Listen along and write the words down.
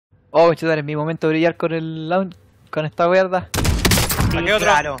Oh, chutar, es mi momento de brillar con el launch, con esta mierda. Sí, Aquí otro.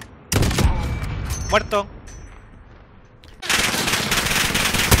 claro. Muerto.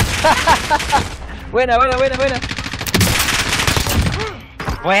 Buena.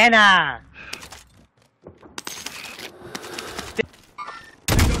 Buena.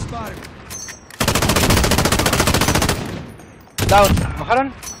 Down.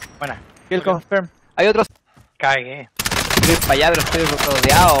 ¿Bajaron? Buena. Kill confirm. Hay otros. Cagué. Estoy para allá, pero estoy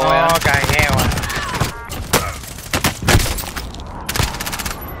rodeado, weón. No, cagué, weón.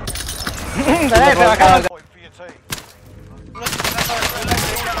 Dale, se bajaron.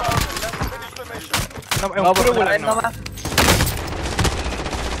 No, es un No, puro por una gulag, vez no. nomás.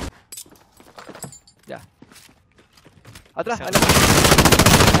 Ya. Atrás, Sí. adelante.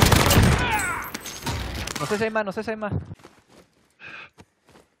 No sé si hay más,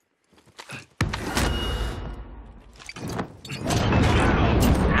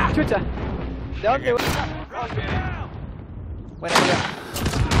 Chucha. ¿De dónde, weón? Buena,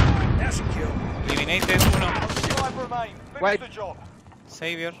 Eliminated uno. Wipe.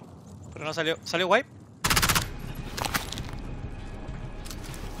 Savior. Pero no salió. ¿Salió wipe?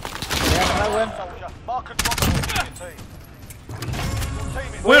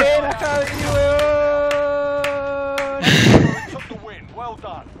 Buena, Javi, weón.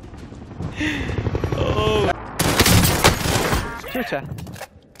 Chucha.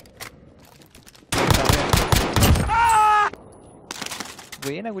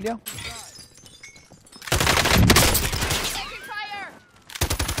 Buena, culiao.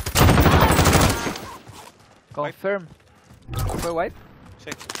 Confirm. ¿Fue wipe? Sí.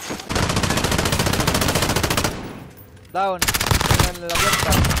 Down. En la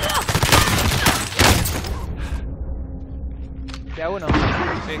puerta. Queda uno.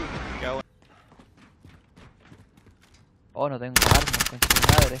 Sí. Queda uno. Oh, no tengo armas, con su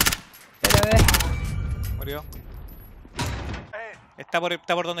madre. Espérame. Murió. Está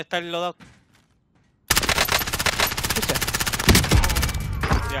por donde está el loadout. Escucha.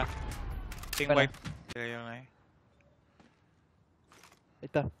 Ya. Team Bueno. wipe. Se le dieron ahí. Ahí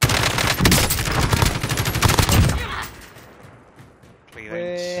está.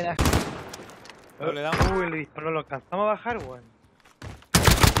 Revenge. Buena. No le damos. Uy, Luis, pero lo alcanzamos a bajar, weón.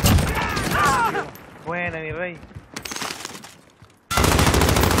 Buena, mi rey.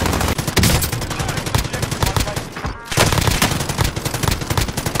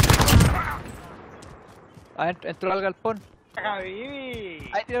 A ver, entró al galpón. Javi.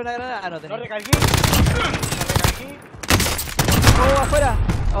 Ahí tiró una granada. Ah, no No tenía. recargué. No recargué. ¡Oh, afuera!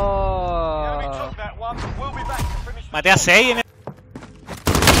 ¡Oh! Maté a 6 en el...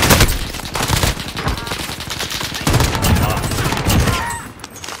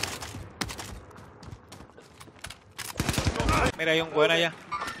 Mira, hay un weón allá.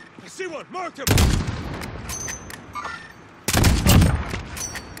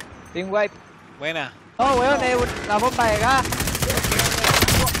 Team wipe. Buena. ¡Oh, weón! Es una bomba de gas.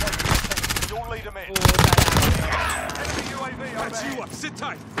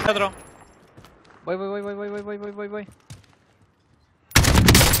 Otro. Voy.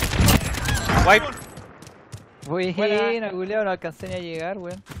 Wipe. Buena, culiao, no alcancé ni a llegar,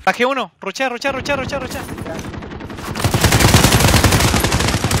 weón. Bajé uno. Ruchea. Ah, la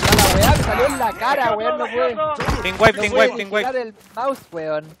weá me salió en la cara, weón, no puede. Team wipe, No team puede wipe, ni team wipe. girar el mouse,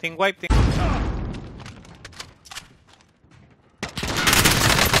 weón. Team wipe, team...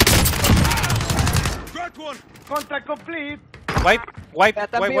 Contra complete. Wipe. Ya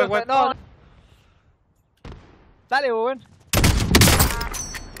están vivos, no. Dale, weón.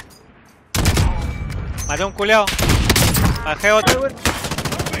 Maté a un culeado. Bajé otro. Dale,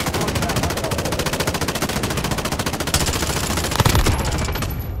 weón.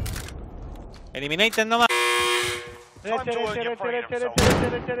 Eliminated nomás.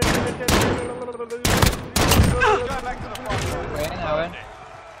 Buena, weón.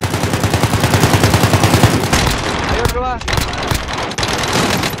 Hay otro más.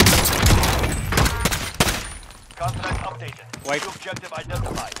 Wipe.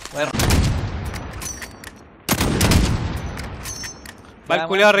 Bueno. Va el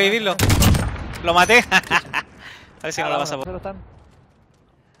culeado a revivirlo. Lo maté. A ver si no lo pasa por... Solo están.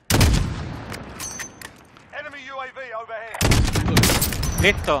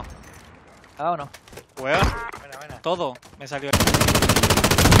 Listo. Vámonos. Weón. Buena. Todo me salió.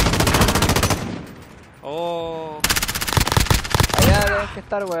 Oh. Allá deben que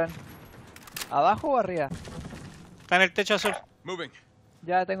estar, weón. ¿Abajo o arriba? Está en el techo azul.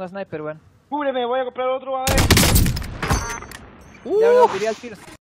 Ya tengo sniper, weón. Cúbreme, voy a comprar otro, a ver. Ya me lo tiré al tiro.